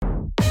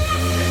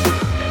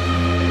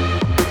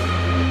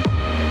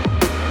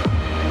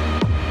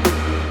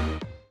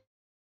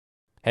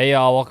Hey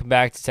y'all, welcome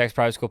back to Texas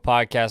Private School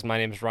Podcast. My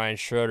name is Ryan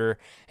Schroeder,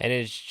 and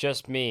it's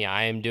just me.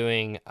 I am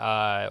doing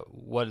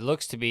what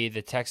looks to be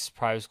the Texas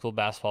Private School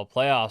Basketball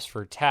Playoffs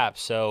for TAPPS.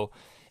 So,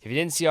 if you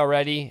didn't see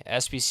already,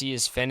 SBC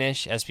is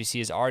finished. SBC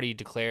has already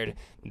declared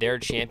their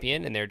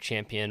champion, and their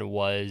champion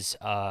was,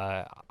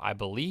 I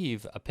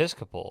believe,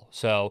 Episcopal.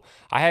 So,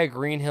 I had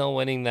Green Hill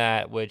winning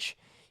that, which,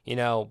 you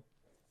know,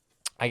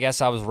 I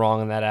guess I was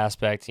wrong in that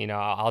aspect.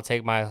 I'll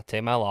take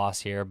my loss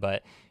here,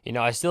 but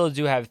I still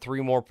do have three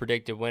more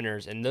predicted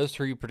winners, and those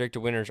three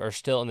predicted winners are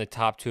still in the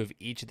top two of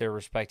each of their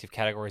respective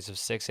categories of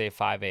 6A,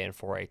 5A, and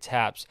 4A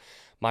TAPS.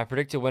 My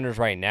predicted winners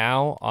right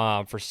now,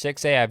 for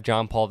 6A, I have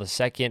John Paul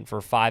II.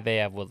 For 5A,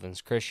 I have Woodlands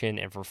Christian,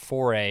 and for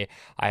 4A,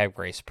 I have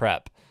Grace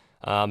Prep.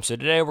 So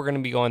today we're going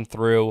to be going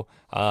through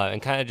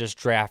and kind of just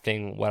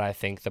drafting what I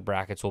think the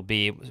brackets will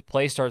be.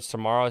 Play starts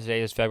tomorrow.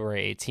 Today is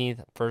February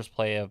 18th. First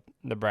play of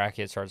the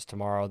bracket starts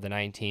tomorrow, the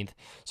 19th.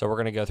 So we're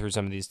going to go through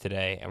some of these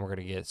today, and we're going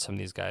to get some of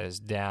these guys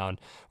down.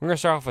 We're going to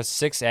start off with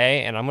 6A,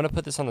 and I'm going to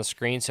put this on the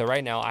screen. So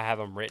right now I have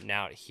them written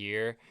out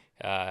here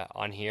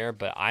on here,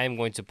 but I am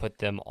going to put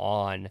them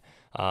on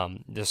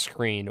the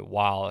screen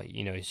while,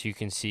 so you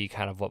can see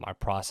kind of what my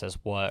process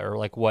was or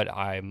like what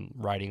I'm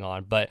writing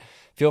on. But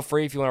feel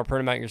free if you want to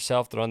print them out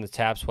yourself. They're on the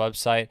TAPPS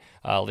website.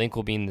 Link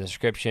will be in the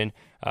description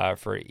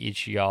for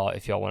each of y'all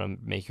if y'all want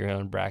to make your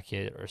own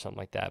bracket or something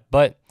like that.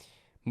 But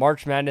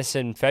March Madness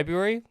in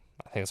February,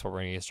 I think that's what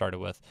we're going to get started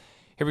with.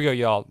 Here we go,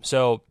 y'all.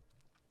 So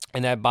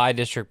in that by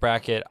district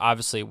bracket,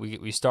 obviously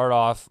we start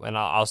off, and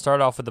I'll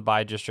start off with the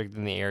by district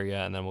in the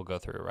area, and then we'll go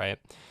through, right?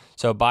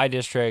 So by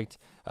district,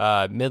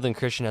 Midland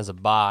Christian has a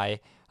bye,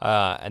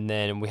 and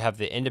then we have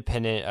the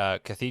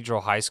independent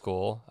Cathedral High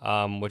School,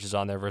 which is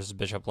on there versus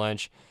Bishop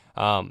Lynch.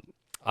 I'm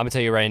gonna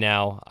tell you right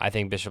now, I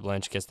think Bishop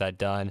Lynch gets that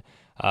done.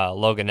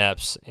 Logan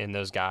Epps and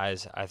those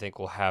guys, I think,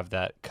 will have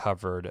that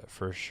covered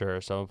for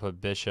sure. So I'm gonna put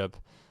Bishop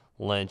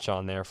Lynch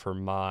on there for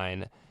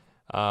mine.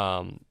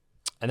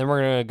 And then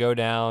we're going to go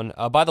down.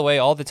 By the way,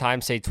 all the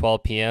times say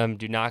 12 p.m.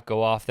 Do not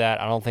go off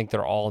that. I don't think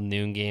they're all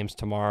noon games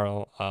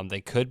tomorrow.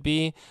 They could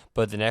be,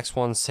 but the next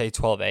ones say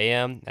 12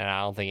 a.m., and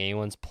I don't think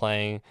anyone's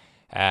playing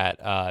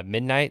at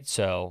midnight,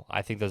 so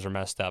I think those are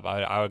messed up.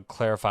 I would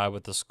clarify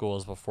with the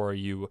schools before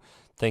you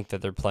think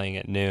that they're playing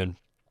at noon.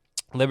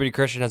 Liberty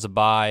Christian has a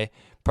bye.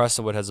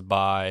 Prestonwood has a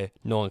bye.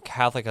 Nolan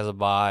Catholic has a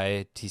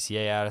bye.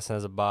 TCA Addison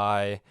has a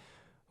bye.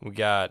 We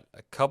got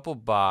a couple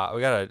bye. We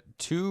got a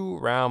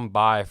 2-round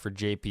bye for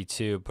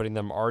JP2, putting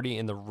them already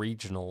in the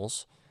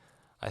regionals.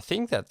 I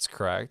think that's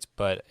correct,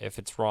 but if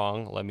it's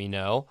wrong, let me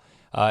know.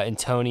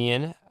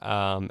 Antonian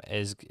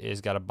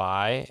is got a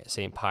bye.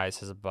 St.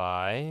 Pius has a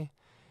bye.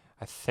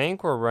 I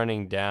think we're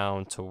running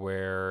down to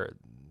where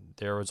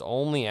there was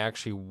only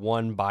actually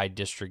one bye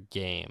district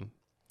game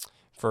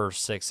for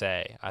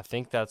 6A. I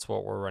think that's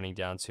what we're running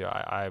down to.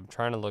 I'm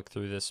trying to look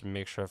through this and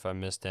make sure if I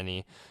missed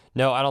any.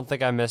 No, I don't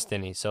think I missed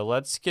any. So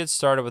let's get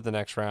started with the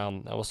next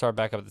round. We'll start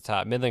back up at the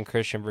top. Midland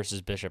Christian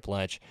versus Bishop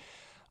Lynch.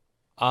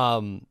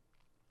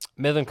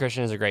 Midland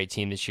Christian is a great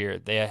team this year.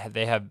 They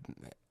have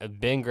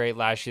been great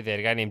last year. They had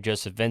a guy named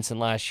Joseph Vincent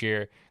last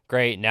year.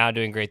 Great. Now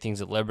doing great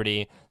things at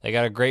Liberty. They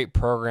got a great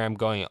program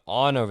going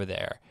on over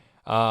there.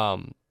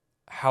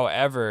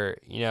 However,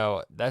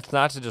 that's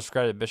not to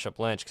discredit Bishop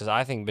Lynch, because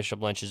I think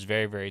Bishop Lynch is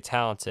very, very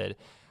talented.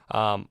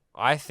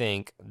 I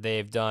think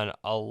they've done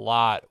a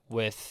lot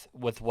with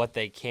what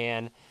they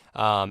can,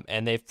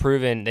 and they've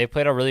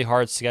played a really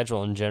hard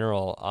schedule in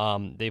general.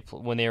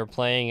 When they were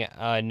playing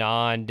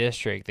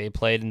non-district, they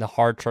played in the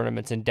hard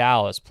tournaments in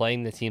Dallas,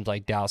 playing the teams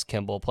like Dallas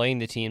Kimball, playing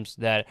the teams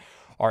that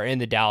are in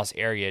the Dallas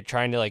area,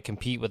 trying to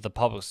compete with the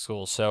public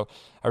schools. So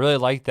I really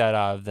like that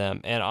out of them.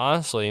 And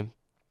honestly,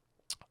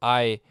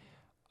 it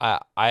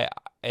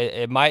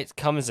might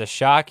come as a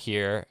shock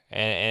here,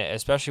 and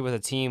especially with a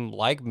team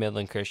like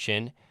Midland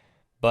Christian,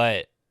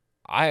 but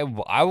I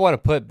want to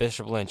put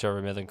Bishop Lynch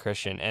over Midland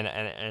Christian,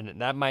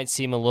 and that might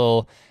seem a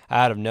little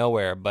out of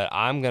nowhere, but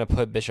I'm gonna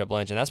put Bishop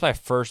Lynch, and that's my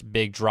first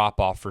big drop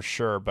off for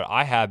sure. But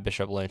I have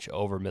Bishop Lynch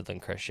over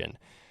Midland Christian.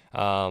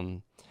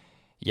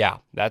 Yeah,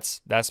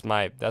 that's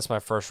my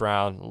first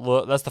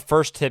round. That's the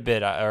first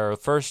tidbit or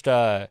first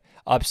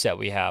upset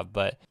we have,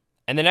 but.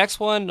 And the next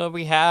one that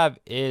we have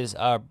is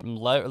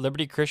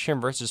Liberty Christian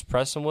versus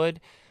Prestonwood.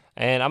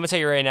 And I'm going to tell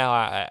you right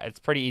now, it's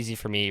pretty easy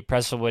for me.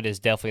 Prestonwood is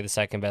definitely the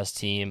second best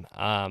team.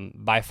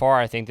 By far,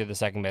 I think they're the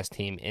second best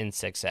team in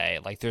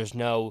 6A. There's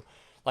no,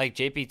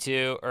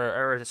 JP2,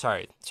 or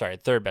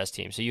third best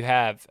team. So you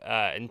have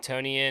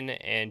Antonian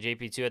and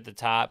JP2 at the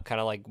top,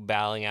 kind of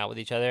battling out with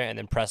each other. And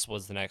then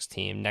Prestonwood's the next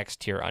team, next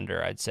tier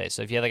under, I'd say.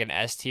 So if you had an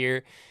S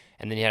tier,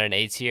 and then you had an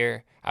A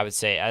tier, I would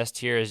say S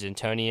tier is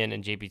Antonian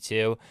and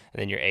JP2, and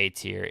then your A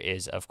tier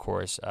is, of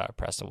course,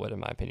 Prestonwood, in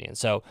my opinion.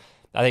 So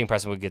I think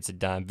Prestonwood gets it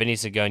done. Vinny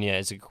Segonia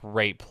is a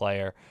great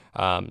player.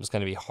 It's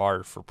going to be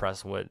hard for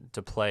Prestonwood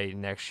to play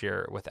next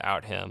year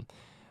without him.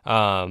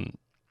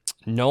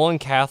 Nolan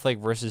Catholic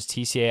versus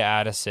TCA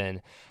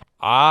Addison.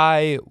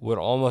 I would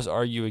almost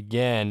argue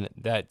again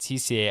that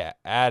TCA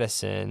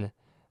Addison,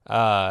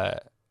 TCA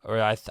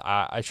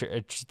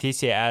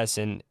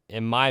Addison,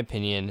 in my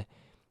opinion,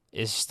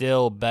 is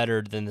still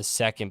better than the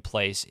second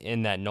place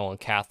in that Nolan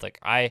Catholic.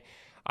 I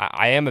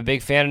am a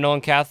big fan of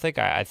Nolan Catholic.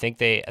 I think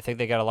they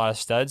got a lot of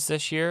studs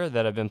this year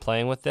that have been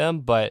playing with them,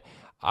 but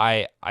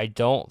I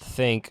don't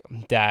think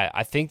that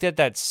I think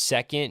that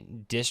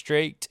second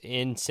district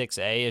in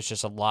 6A is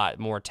just a lot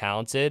more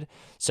talented.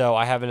 So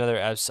I have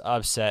another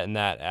upset in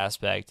that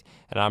aspect,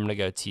 and I'm gonna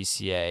go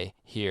TCA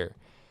here.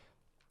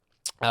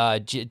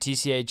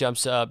 TCA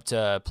jumps up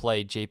to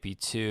play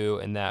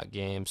JP2 in that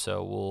game,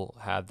 so we'll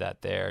have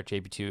that there.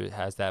 JP2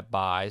 has that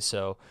bye,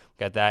 so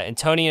got that.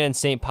 Antonian and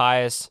St.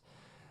 Pius,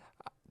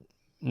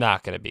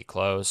 not going to be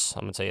close.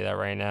 I'm going to tell you that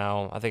right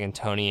now. I think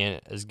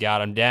Antonian has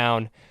got him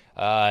down.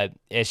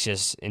 It's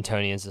just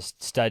Antonian's a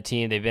stud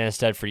team. They've been a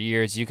stud for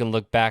years. You can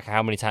look back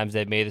how many times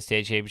they've made the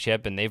state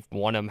championship, and they've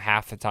won them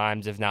half the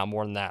times, if not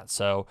more than that.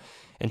 So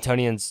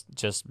Antonian's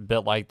just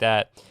built like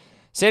that.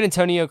 San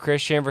Antonio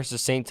Christian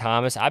versus St.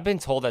 Thomas. I've been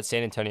told that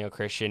San Antonio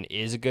Christian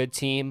is a good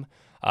team.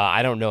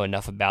 I don't know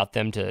enough about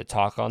them to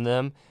talk on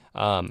them.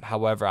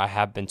 However, I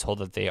have been told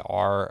that they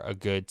are a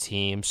good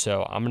team.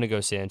 So I'm going to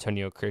go San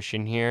Antonio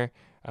Christian here,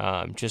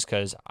 just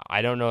because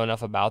I don't know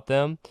enough about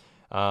them.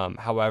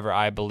 However,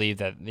 I believe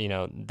that,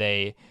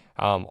 they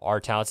are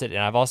talented.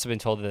 And I've also been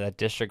told that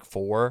District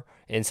 4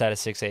 inside of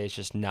 6A is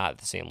just not at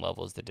the same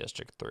level as the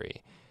District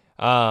 3.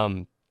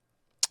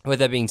 With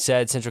that being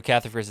said, Central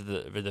Catholic versus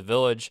the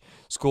Village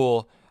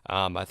School,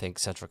 I think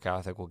Central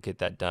Catholic will get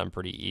that done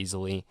pretty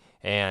easily.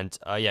 And,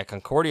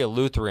 Concordia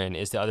Lutheran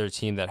is the other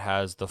team that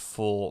has the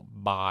full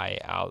bye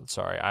out.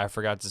 Sorry, I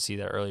forgot to see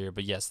that earlier.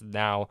 But, yes,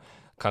 now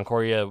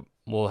Concordia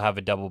will have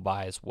a double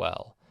bye as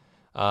well.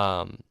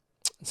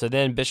 So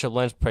then Bishop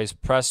Lynch plays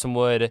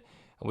Prestonwood.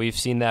 We've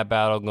seen that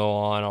battle go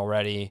on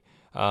already.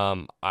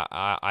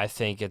 I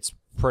think it's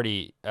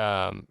pretty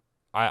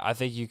I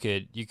think you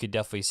could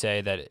definitely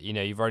say that,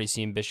 you've already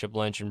seen Bishop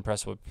Lynch and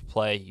Prestonwood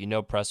play.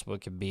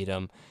 Prestonwood can beat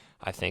them.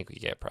 I think we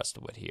get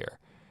Prestonwood here.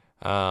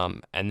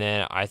 And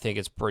then I think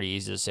it's pretty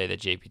easy to say that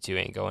JP2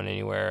 ain't going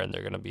anywhere, and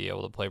they're going to be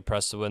able to play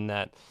Prestonwood in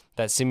that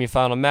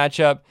semifinal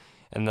matchup.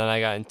 And then I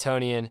got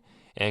Antonian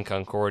and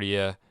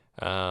Concordia.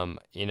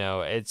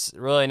 It's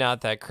really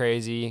not that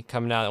crazy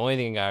coming out. The only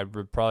thing I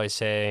would probably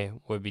say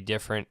would be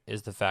different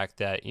is the fact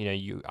that,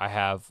 I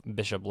have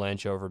Bishop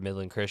Lynch over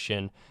Midland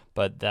Christian,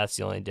 but that's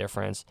the only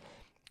difference.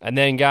 And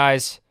then,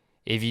 guys,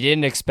 if you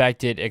didn't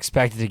expect it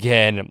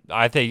again.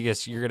 I think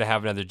you're going to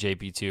have another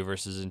JP2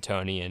 versus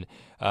Antonian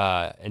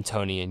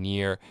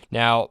year.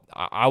 Now,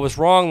 I was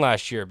wrong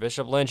last year.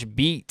 Bishop Lynch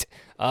beat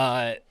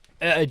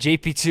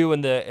JP2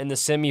 in the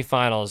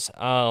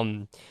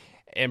semifinals.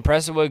 And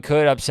Prestonwood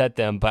could upset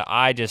them, but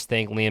I just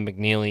think Liam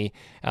McNeely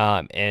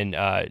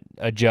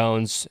and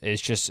Jones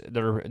is just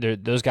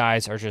those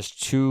guys are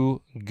just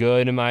too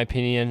good, in my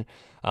opinion,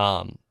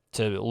 to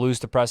lose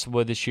to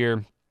Prestonwood this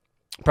year.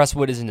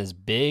 Prestonwood isn't as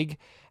big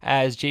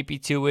as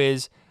JP2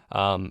 is,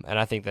 and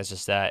I think that's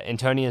just that.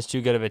 Antonian's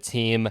too good of a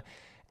team,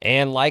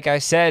 and like I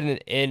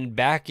said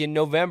back in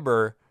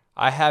November,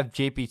 I have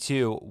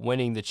JP2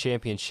 winning the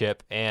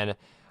championship, and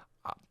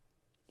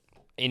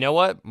you know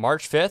what?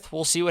 March 5th,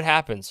 we'll see what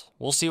happens.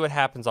 We'll see what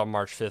happens on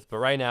March 5th. But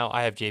right now,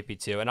 I have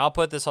JP2. And I'll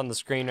put this on the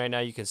screen right now.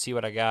 You can see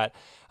what I got.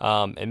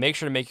 And make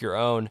sure to make your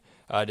own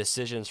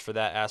decisions for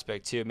that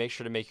aspect, too. Make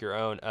sure to make your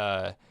own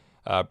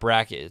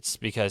brackets.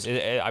 Because,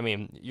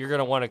 you're going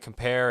to want to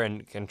compare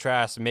and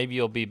contrast. Maybe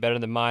you'll be better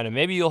than mine. And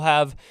maybe you'll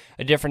have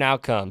a different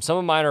outcome. Some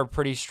of mine are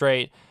pretty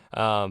straight.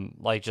 Best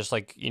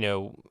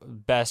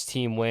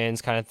team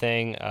wins kind of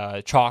thing.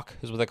 Chalk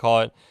is what they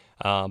call it.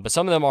 But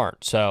some of them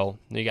aren't. So,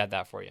 you got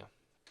that for you.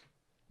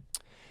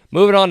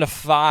 Moving on to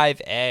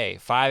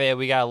 5A. 5A,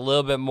 we got a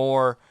little bit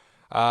more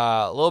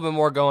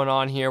going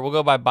on here. We'll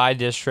go by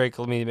district.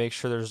 Let me make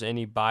sure there's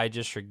any by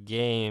district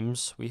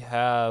games.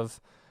 I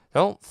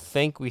don't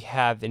think we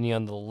have any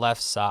on the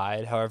left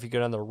side. However, if you go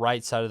down the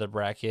right side of the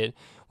bracket,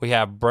 we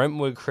have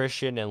Brentwood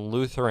Christian and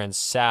Lutheran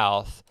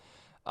South.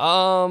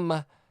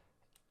 I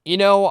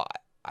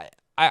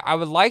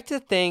would like to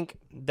think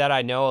that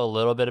I know a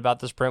little bit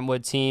about this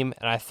Brentwood team,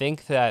 and I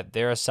think that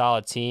they're a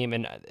solid team.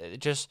 And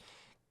just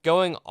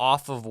going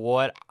off of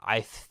what I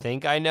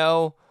think I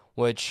know,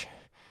 which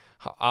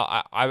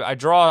I'm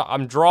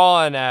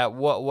drawing at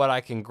what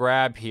I can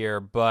grab here,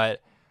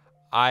 but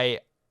I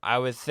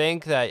would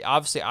think that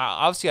obviously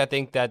I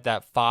think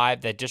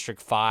that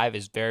District 5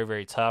 is very,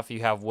 very tough. You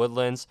have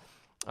Woodlands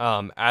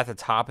at the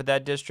top of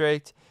that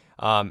district.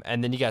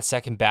 And then you got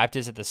Second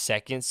Baptist at the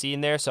second seed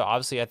in there. So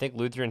obviously I think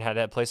Lutheran had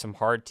to play some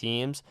hard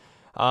teams.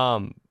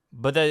 But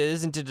that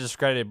isn't to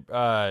discredit,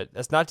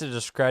 that's not to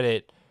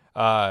discredit,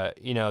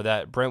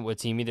 that Brentwood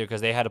team either, because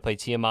they had to play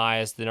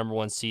TMI as the number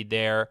one seed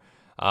there.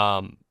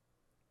 I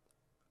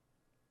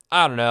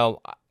don't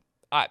know.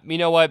 You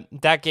know what?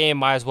 That game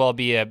might as well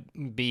be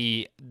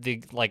the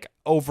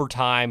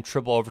overtime,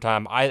 triple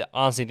overtime. I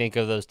honestly think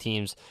of those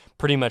teams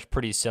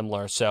pretty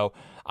similar. So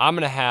I'm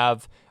gonna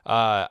have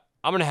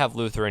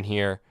Lutheran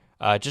here,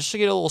 just to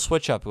get a little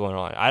switch up going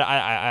on.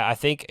 I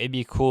think it'd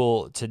be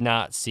cool to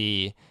not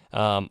see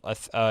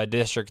a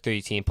District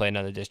 3 team play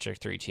another District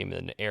 3 team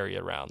in the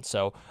area round.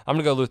 So I'm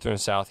going to go Lutheran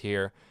South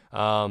here.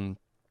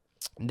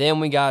 Then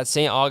we got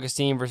St.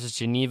 Augustine versus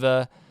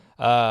Geneva.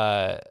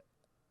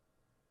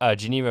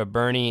 Geneva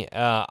Bernie.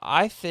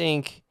 I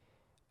think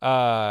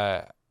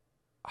I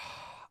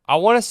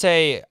want to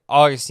say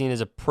Augustine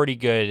is a pretty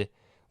good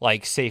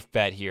safe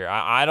bet here.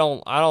 I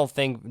don't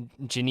think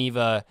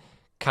Geneva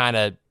kind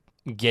of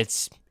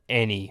gets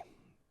any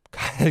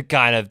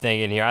kind of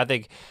thing in here. I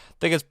think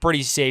it's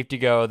pretty safe to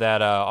go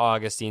that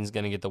Augustine's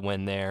going to get the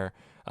win there.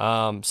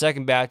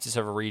 Second Baptist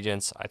over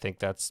Regents, I think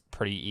that's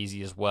pretty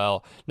easy as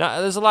well.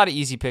 Now, there's a lot of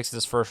easy picks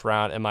this first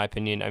round, in my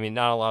opinion. I mean,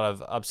 not a lot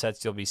of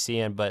upsets you'll be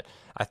seeing, but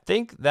I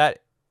think that,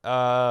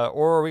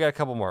 or we got a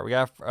couple more. We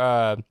got,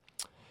 I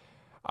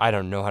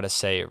don't know how to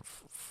say it.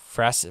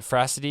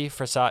 Frassity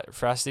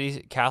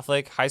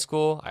Catholic High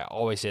School. I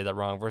always say that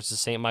wrong. Versus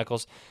St.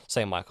 Michael's.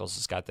 St. Michael's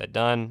has got that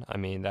done. I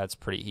mean, that's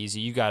pretty easy.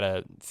 You got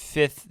a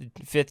fifth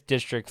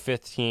district,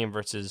 fifth team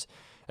versus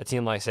a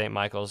team like St.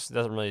 Michael's.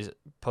 Doesn't really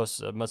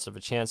pose much of a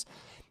chance.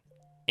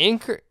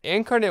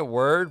 Incarnate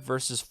Word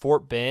versus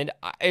Fort Bend.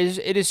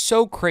 It is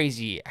so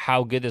crazy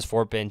how good this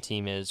Fort Bend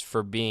team is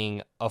for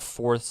being a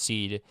fourth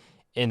seed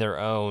in their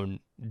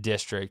own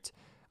district.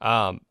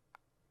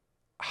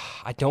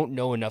 I don't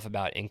know enough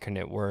about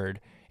Incarnate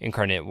Word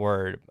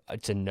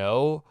to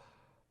know.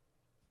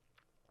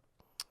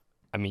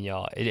 I mean,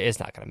 y'all, it's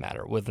not going to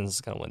matter. Woodlands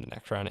is going to win the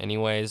next round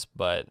anyways,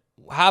 but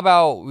how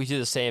about we do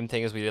the same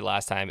thing as we did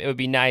last time? It would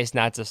be nice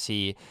not to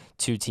see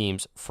two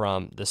teams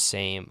from the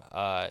same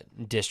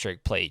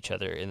district play each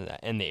other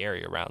in the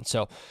area round.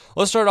 So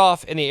let's start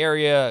off in the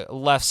area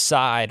left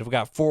side. We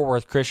got Fort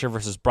Worth Christian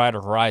versus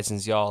Brighter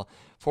Horizons, y'all.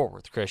 Fort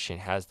Worth Christian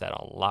has that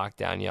on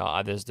lockdown,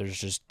 y'all. There's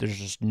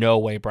just no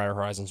way Brighter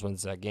Horizons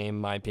wins that game,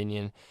 in my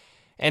opinion.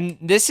 And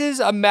this is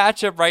a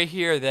matchup right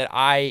here that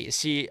I've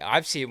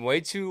seen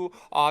way too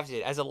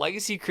often. As a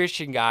legacy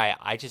Christian guy,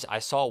 I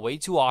saw way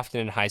too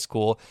often in high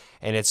school,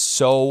 and it's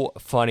so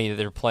funny that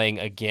they're playing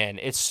again.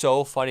 It's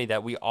so funny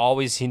that we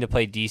always seem to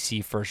play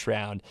DC first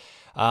round.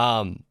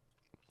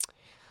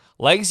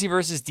 Legacy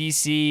versus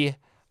DC.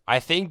 I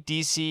think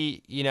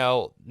DC,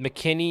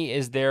 McKinney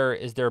is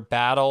their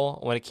battle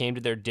when it came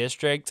to their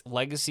district.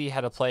 Legacy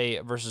had to play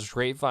versus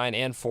Grapevine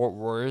and Fort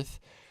Worth.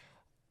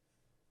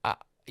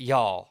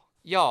 Y'all.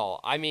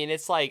 I mean,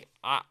 it's like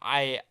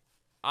I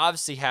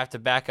obviously have to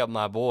back up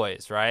my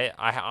boys, right?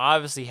 I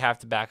obviously have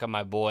to back up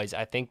my boys.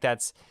 I think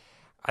that's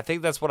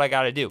what I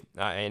got to do.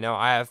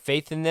 I have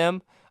faith in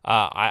them.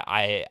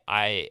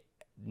 I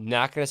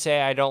not gonna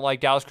say I don't like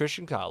Dallas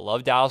Christian. I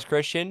love Dallas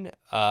Christian.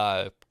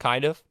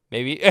 Kind of,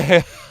 maybe.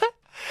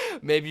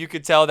 Maybe you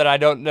could tell that I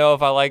don't know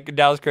if I like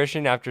Dallas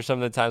Christian after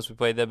some of the times we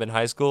played them in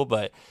high school,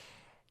 but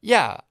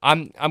yeah,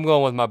 I'm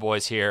going with my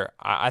boys here.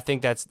 I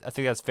think that's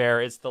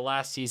fair. It's the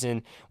last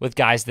season with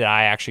guys that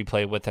I actually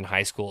played with in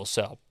high school,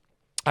 so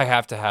I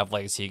have to have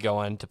Legacy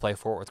going to play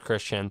Fort Worth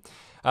Christian.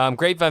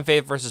 Grapevine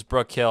Faith versus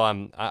Brook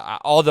Hill.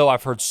 Although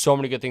I've heard so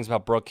many good things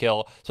about Brook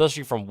Hill,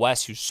 especially from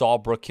Wes, who saw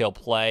Brook Hill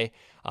play.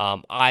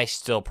 I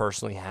still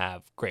personally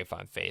have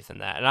Grapevine Faith in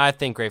that. And I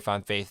think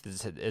Grapevine Faith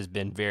has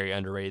been very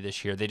underrated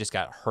this year. They just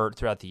got hurt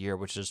throughout the year,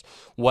 which is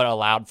what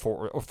allowed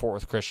Fort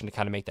Worth Christian to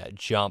kind of make that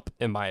jump,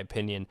 in my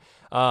opinion.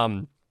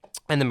 And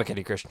then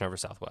McKinney Christian over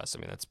Southwest.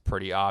 I mean, that's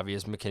pretty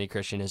obvious. McKinney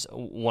Christian is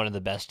one of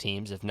the best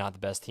teams, if not the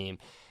best team,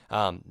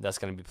 that's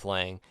going to be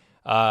playing.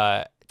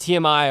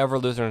 TMI over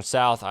Lutheran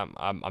South.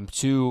 I'm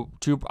too.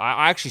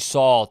 I actually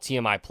saw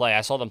TMI play.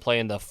 I saw them play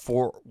in the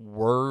Fort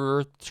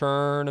Worth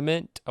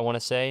tournament. I want to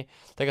say.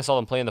 I think I saw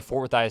them play in the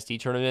Fort Worth ISD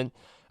tournament.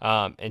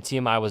 And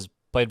TMI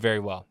played very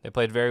well. They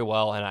played very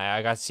well, and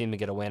I got to see them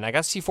get a win. I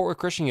got to see Fort Worth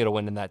Christian get a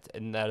win in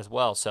that as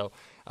well. So,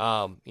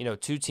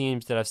 two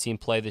teams that I've seen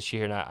play this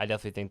year, and I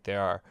definitely think they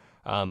are.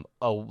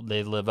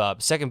 They live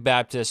up. Second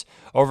Baptist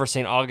over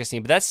St.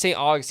 Augustine, but that's St.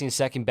 Augustine's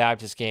Second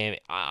Baptist game.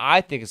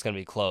 I think it's going to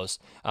be close.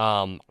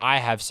 I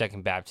have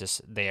Second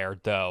Baptist there,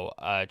 though,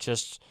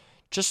 just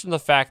from the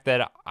fact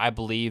that I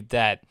believe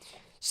that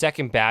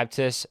Second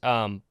Baptist,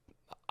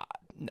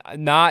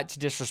 not to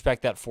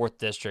disrespect that 4th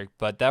district,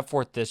 but that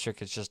 4th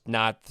district is just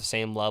not the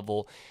same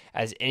level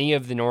as any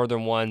of the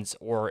northern ones,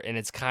 and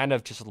it's kind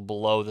of just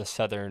below the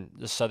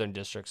southern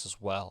districts as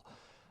well.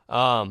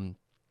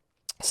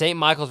 St.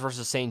 Michael's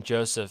versus St.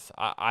 Joseph.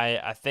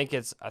 I think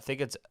this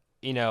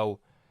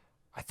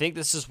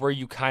is where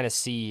you kind of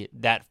see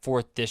that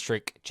 4th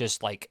district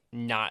just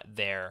not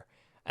there.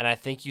 And I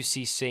think you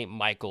see St.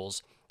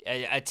 Michael's,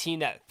 a team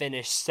that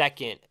finished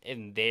second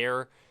in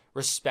their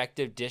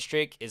respective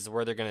district, is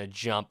where they're going to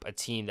jump a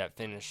team that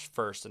finished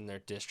first in their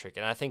district.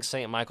 And I think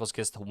St. Michael's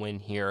gets the win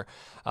here.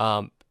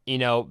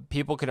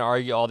 People can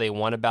argue all they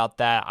want about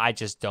that. I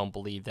just don't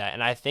believe that.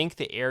 And I think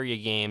the area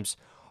games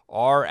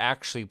are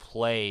actually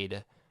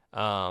played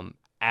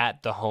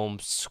at the home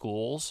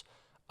schools.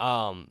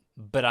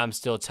 But I'm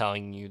still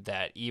telling you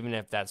that even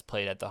if that's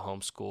played at the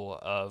home school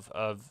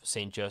of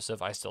St.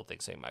 Joseph, I still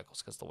think St.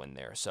 Michael's gets the win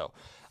there. So,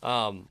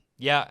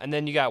 yeah, and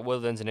then you got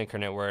Woodlands and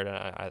Incarnate Word, and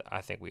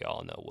I think we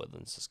all know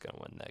Woodlands is going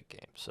to win that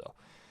game. So,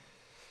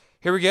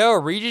 here we go,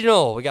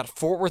 regional. We got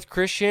Fort Worth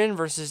Christian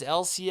versus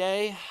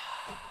LCA.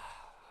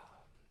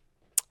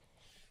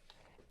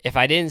 if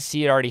I didn't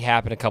see it already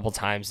happen a couple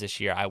times this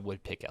year, I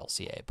would pick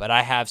LCA. But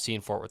I have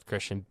seen Fort Worth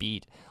Christian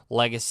beat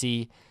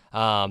Legacy.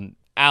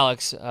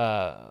 Alex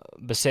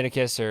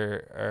Basinikis,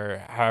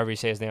 or however you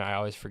say his name, I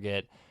always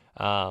forget.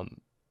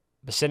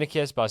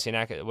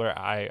 Basinikis, where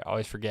I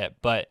always forget.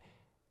 But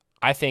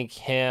I think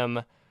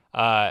him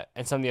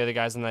and some of the other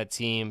guys on that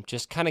team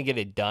just kind of get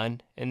it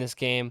done in this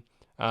game.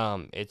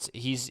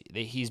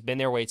 He's been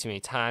there way too many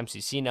times.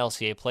 He's seen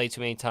LCA play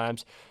too many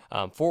times.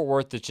 Fort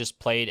Worth has just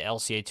played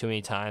LCA too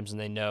many times, and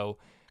they know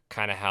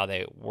kind of how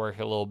they work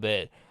a little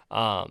bit.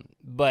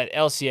 But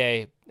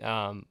LCA,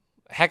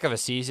 heck of a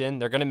season.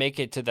 They're going to make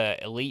it to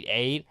the Elite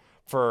Eight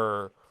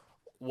for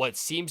what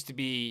seems to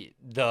be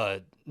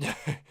the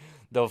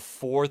the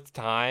fourth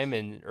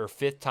time or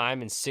fifth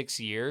time in 6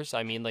 years.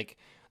 I mean, like,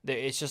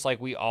 it's just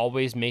like we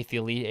always make the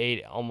Elite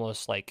Eight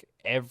almost like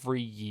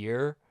every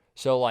year.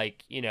 So,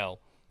 like,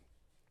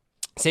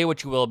 say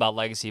what you will about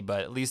Legacy,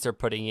 but at least they're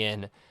putting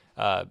in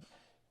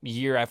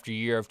year after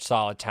year of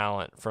solid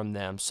talent from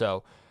them.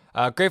 So,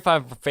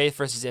 Grapevine Faith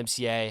versus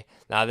MCA.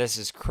 Now, this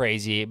is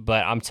crazy,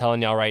 but I'm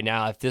telling y'all right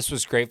now, if this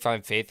was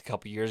Grapevine Faith a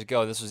couple years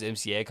ago, this was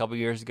MCA a couple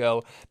years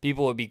ago,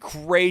 people would be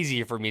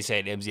crazy for me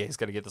saying MCA is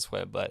going to get this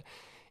win. But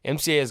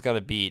MCA is going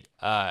to beat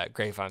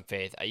Grapevine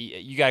Faith.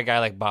 You got a guy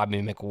like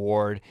Bobby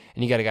McWard,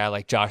 and you got a guy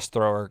like Josh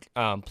Thrower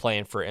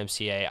playing for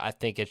MCA. I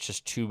think it's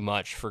just too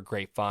much for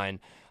Grapevine,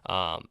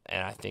 and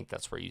I think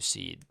that's where you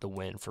see the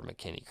win for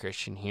McKinney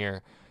Christian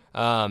here.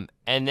 And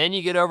then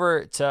you get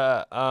over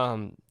to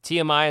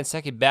TMI and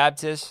Second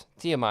Baptist.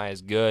 TMI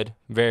is good.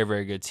 Very,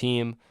 very good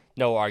team.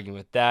 No arguing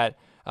with that.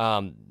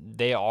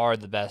 They are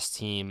the best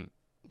team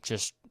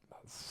just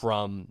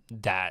from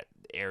that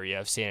area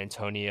of San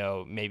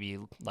Antonio, maybe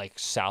like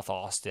South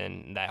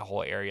Austin, that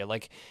whole area.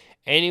 Like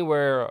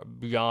anywhere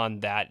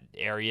beyond that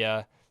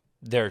area,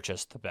 they're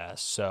just the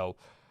best. So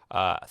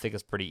I think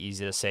it's pretty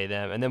easy to say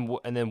them.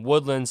 And then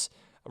Woodlands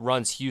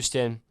runs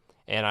Houston.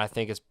 And I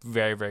think it's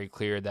very, very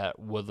clear that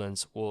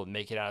Woodlands will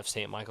make it out of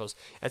St. Michael's.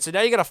 And so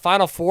now you got a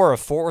Final Four of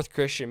Fort Worth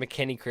Christian,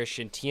 McKinney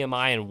Christian,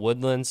 TMI, and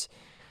Woodlands.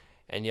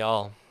 And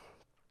y'all,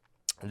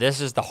 this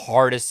is the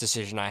hardest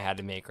decision I had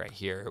to make right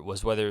here. It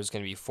was whether it was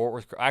going to be Fort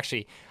Worth.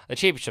 Actually, the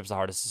championship's the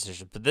hardest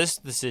decision. But this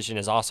decision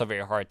is also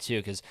very hard, too,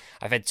 because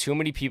I've had too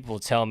many people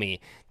tell me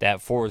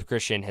that Fort Worth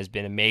Christian has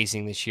been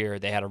amazing this year.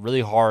 They had a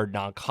really hard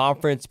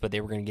non-conference, but they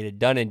were going to get it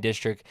done in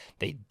district.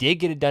 They did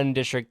get it done in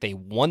district. They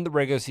won the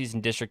regular season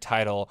district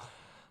title.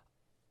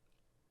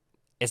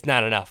 It's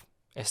not enough.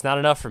 It's not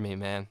enough for me,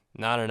 man.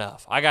 Not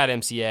enough. I got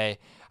MCA.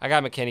 I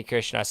got McKinney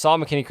Christian. I saw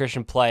McKinney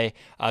Christian play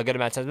a good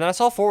amount of times. And then I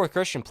saw Fort Worth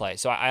Christian play.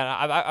 So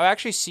I've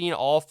actually seen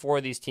all four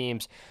of these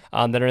teams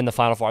that are in the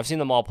Final Four. I've seen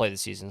them all play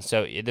this season.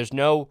 So there's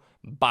no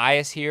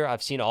bias here.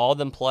 I've seen all of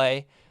them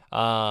play.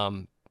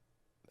 And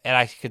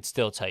I could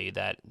still tell you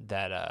that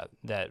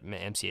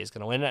MCA is going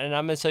to win. And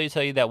I'm going to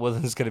tell you that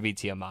Woodlands is going to beat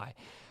TMI.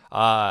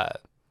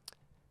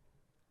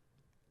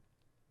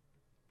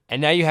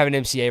 And now you have an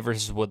MCA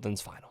versus Woodlands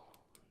final.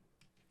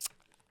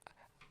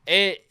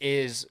 It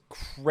is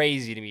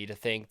crazy to me to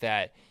think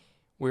that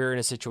we're in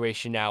a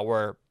situation now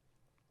where,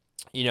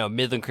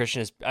 Midland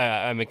Christian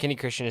McKinney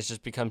Christian has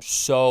just become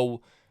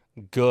so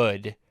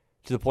good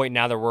to the point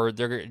now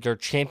that they're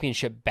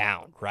championship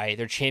bound, right?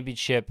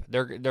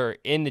 They're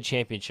in the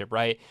championship,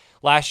 right?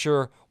 Last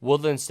year,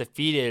 Woodlands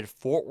defeated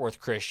Fort Worth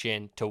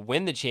Christian to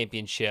win the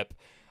championship.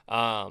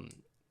 I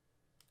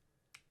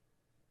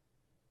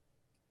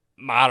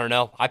don't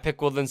know. I picked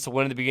Woodlands to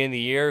win at the beginning of the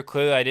year.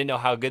 Clearly, I didn't know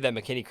how good that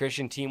McKinney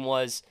Christian team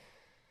was.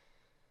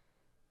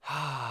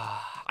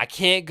 I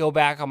can't go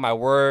back on my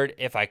word.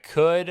 If I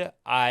could,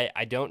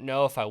 I don't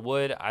know if I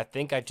would. I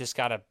think I just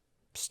got to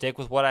stick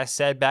with what I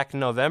said back in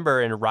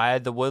November and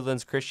ride the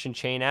Woodlands Christian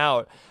chain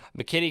out.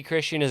 McKinney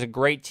Christian is a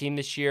great team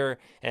this year,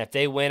 and if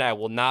they win, I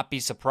will not be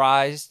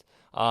surprised.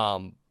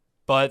 But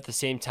at the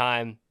same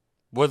time,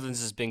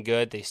 Woodlands has been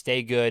good. They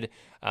stay good,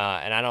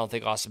 and I don't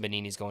think Austin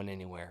Benini's going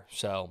anywhere.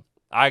 So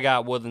I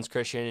got Woodlands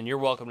Christian, and you're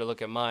welcome to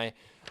look at my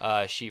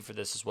sheet for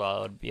this as well.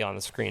 It would be on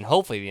the screen,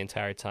 hopefully, the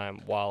entire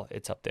time while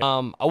it's up there.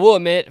 I will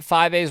admit,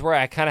 5A is where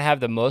I kind of have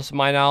the most of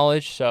my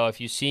knowledge. So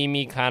if you see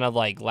me kind of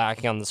like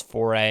lacking on this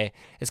 4A,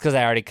 it's because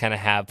I already kind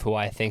of have who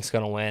I think is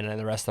going to win, and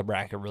the rest of the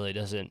bracket really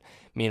doesn't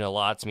mean a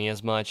lot to me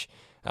as much.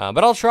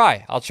 But I'll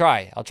try. I'll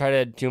try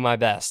to do my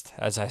best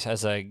as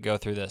I go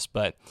through this.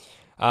 But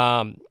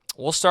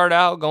we'll start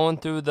out going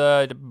through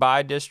the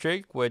by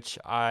district, which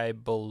I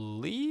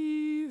believe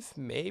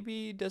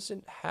maybe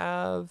doesn't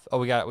have. Oh,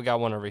 we got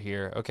one over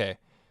here. Okay,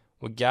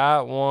 we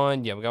got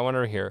one. Yeah, we got one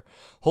over here.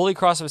 Holy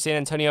Cross of San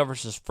Antonio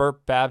versus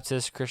First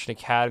Baptist Christian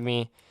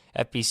Academy.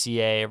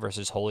 FBCA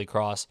versus Holy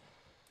Cross.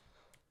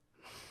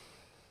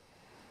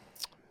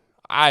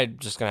 I'm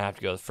just gonna have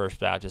to go with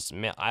First Baptist.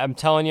 Man, I'm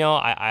telling y'all,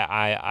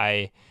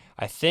 I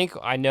think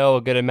I know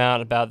a good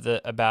amount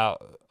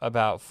about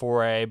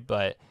 4A,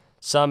 but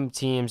some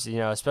teams,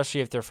 especially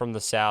if they're from the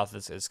South,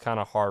 it's kind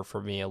of hard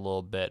for me a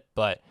little bit.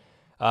 But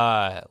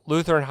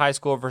Lutheran High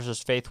School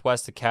versus Faith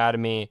West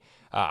Academy.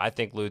 I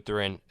think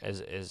Lutheran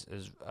is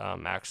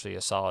actually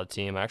a solid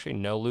team. I actually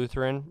know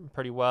Lutheran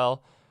pretty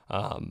well.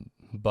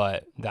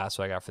 But that's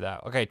what I got for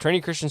that. Okay,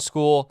 Trinity Christian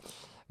School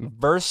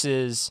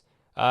versus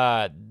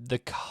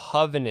the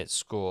Covenant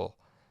School.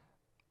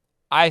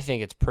 I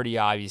think it's pretty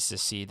obvious to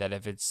see that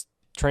if it's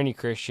Trinity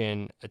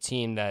Christian, a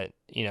team that,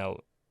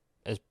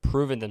 has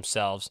proven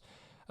themselves,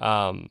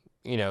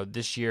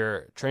 this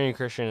year, Trinity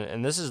Christian,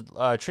 and this is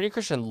Trinity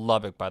Christian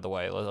Lubbock, by the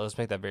way. Let's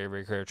make that very,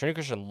 very clear. Trinity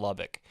Christian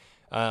Lubbock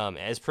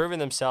has proven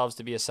themselves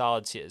to be a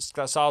solid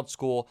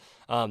school.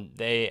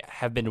 They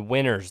have been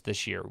winners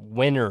this year.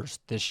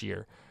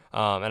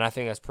 And I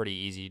think that's pretty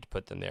easy to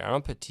put them there. I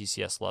don't put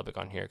TCS Lubbock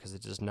on here because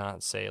it does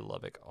not say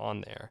Lubbock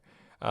on there.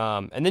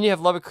 And then you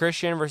have Lubbock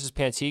Christian versus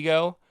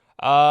Pantego.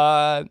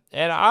 And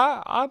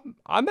I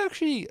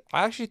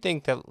actually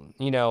think that,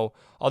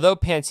 although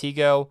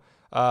Pantego,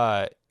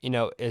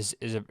 is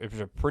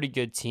a pretty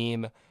good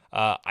team,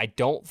 I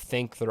don't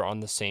think they're on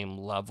the same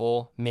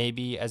level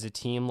maybe as a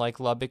team like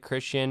Lubbock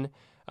Christian.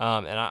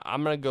 And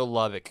I'm going to go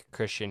Lubbock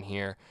Christian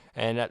here.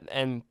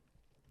 And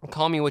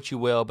call me what you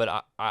will,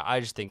 but I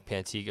just think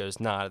Pantego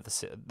is not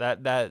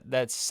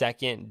that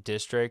second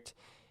district.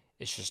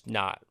 It's just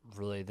not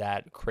really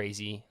that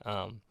crazy.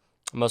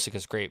 Mostly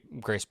because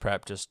Grace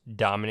Prep just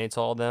dominates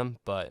all of them,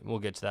 but we'll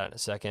get to that in a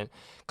second.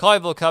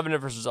 Colleyville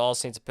Covenant versus All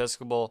Saints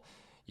Episcopal.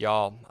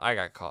 Y'all, I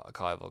got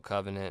Colleyville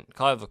Covenant.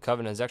 Colleyville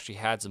Covenant has actually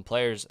had some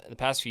players in the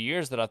past few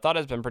years that I thought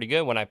has been pretty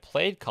good. When I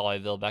played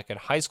Colleyville back in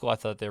high school, I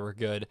thought they were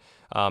good,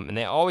 and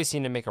they always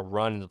seem to make a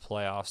run in the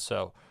playoffs,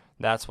 so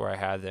that's where I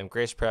had them.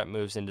 Grace Prep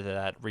moves into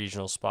that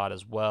regional spot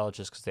as well,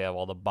 just because they have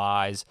all the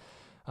buys.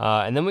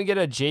 And then we get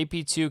a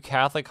JP2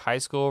 Catholic High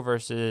School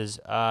versus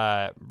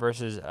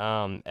FBCA.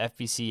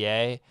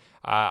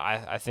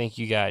 I think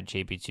you got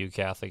JP2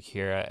 Catholic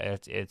here.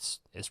 It's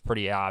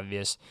pretty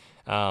obvious.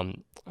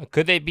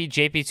 Could they beat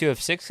JP2 of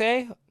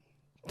 6A?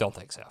 Don't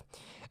think so.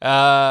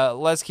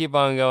 Let's keep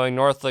on going.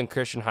 Northland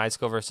Christian High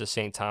School versus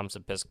St. Thomas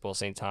Episcopal.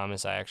 St.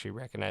 Thomas, I actually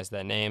recognize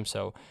that name,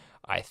 so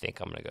I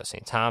think I'm going to go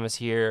St. Thomas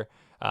here.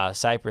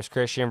 Cypress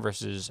Christian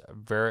versus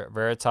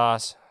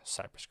Veritas.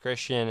 Cypress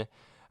Christian.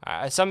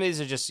 Some of these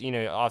are just,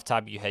 off the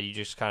top of your head, you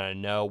just kind of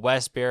know.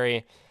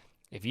 Westbury,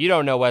 if you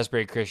don't know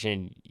Westbury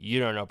Christian, you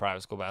don't know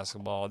private school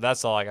basketball.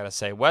 That's all I got to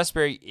say.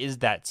 Westbury is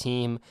that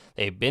team.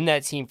 They've been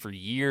that team for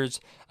years.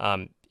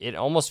 It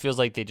almost feels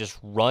like they just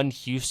run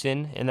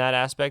Houston in that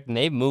aspect, and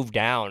they've moved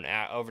down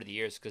over the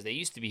years because they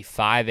used to be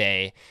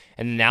 5A,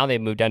 and now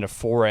they've moved down to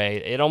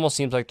 4A. It almost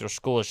seems like their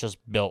school is just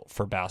built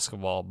for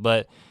basketball,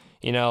 but,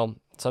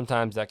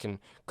 sometimes that can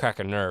crack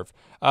a nerve.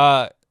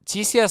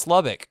 TCS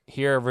Lubbock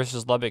here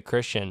versus Lubbock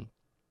Christian.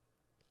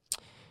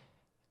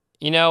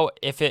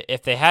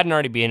 If they hadn't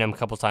already beaten them a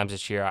couple times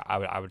this year,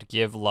 I would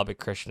give Lubbock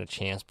Christian a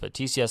chance. But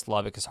TCS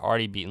Lubbock has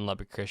already beaten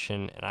Lubbock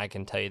Christian, and I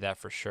can tell you that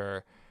for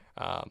sure.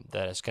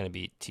 That it's going to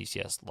be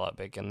TCS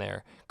Lubbock in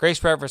there. Grace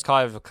Prep versus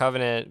Colleyville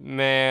Covenant.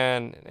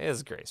 Man, it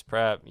is Grace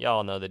Prep.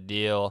 Y'all know the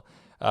deal.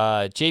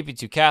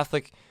 JP2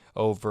 Catholic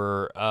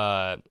over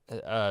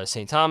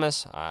St.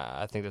 Thomas.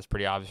 I think that's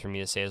pretty obvious for me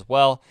to say as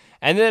well.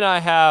 And then I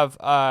have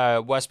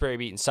Westbury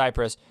beating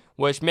Cypress,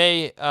 which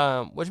may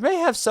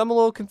have some a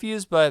little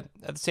confused, but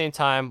at the same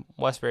time,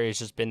 Westbury has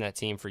just been that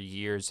team for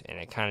years, and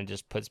it kind of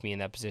just puts me in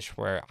that position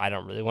where I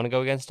don't really want to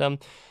go against them.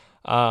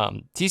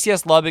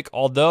 TCS Lubbock,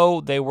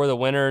 although they were the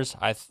winners,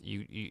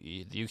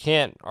 you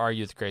can't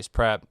argue with Grace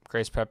Prep.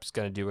 Grace Prep is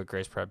going to do what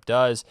Grace Prep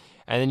does,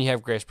 and then you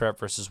have Grace Prep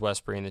versus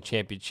Westbury in the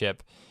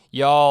championship.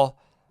 Y'all,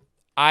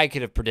 I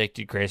could have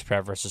predicted Grace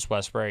Prep versus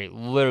Westbury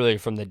literally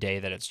from the day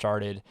that it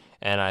started,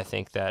 and I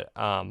think that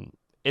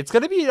it's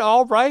going to be an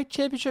all right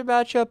championship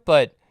matchup,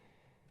 but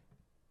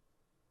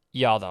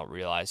y'all don't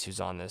realize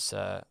who's on this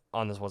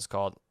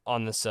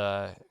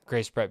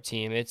Grace Prep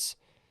team.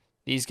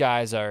 These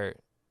guys are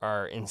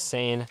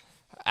insane,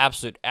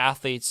 absolute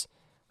athletes.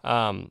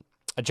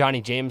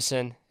 Johnny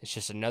Jameson is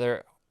just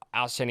another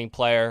outstanding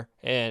player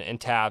in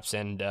TAPPS,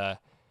 and I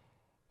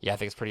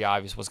think it's pretty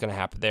obvious what's going to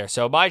happen there.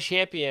 So my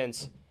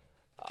champions,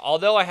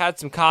 although I had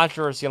some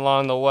controversy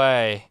along the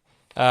way,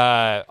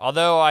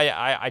 although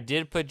I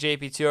did put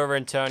JP2 over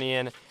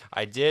Antonian,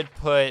 I did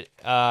put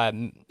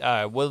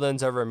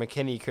Woodlands over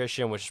McKinney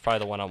Christian, which is probably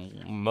the one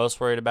I'm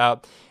most worried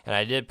about, and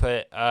I did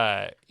put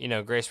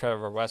Grace Prep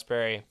over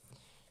Westbury.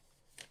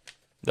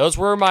 Those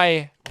were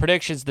my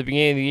predictions at the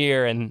beginning of the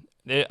year, and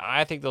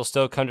I think they'll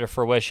still come to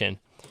fruition.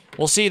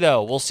 We'll see,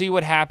 though. We'll see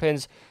what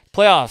happens.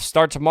 Playoffs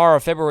start tomorrow,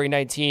 February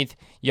 19th.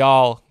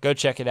 Y'all, go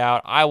check it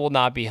out. I will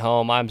not be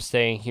home. I'm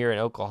staying here in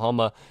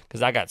Oklahoma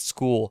because I got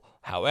school.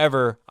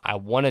 However, I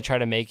want to try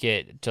to make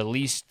it to at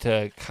least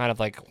to kind of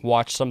like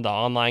watch some of the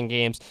online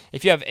games.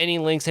 If you have any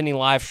links, any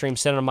live streams,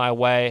 send them my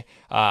way.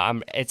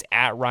 It's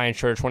at Ryan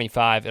Schroeder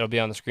 25. It'll be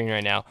on the screen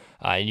right now.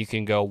 And you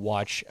can go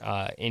watch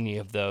any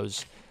of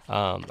those.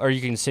 Or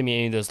you can send me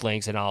any of those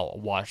links, and I'll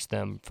watch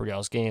them for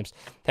y'all's games.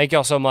 Thank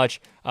y'all so much.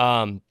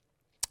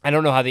 I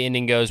don't know how the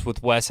ending goes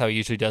with Wes, how he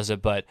usually does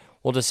it, but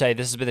we'll just say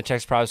this has been the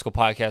Texas Private School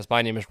Podcast.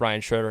 My name is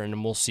Ryan Schroeder,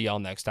 and we'll see y'all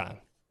next time.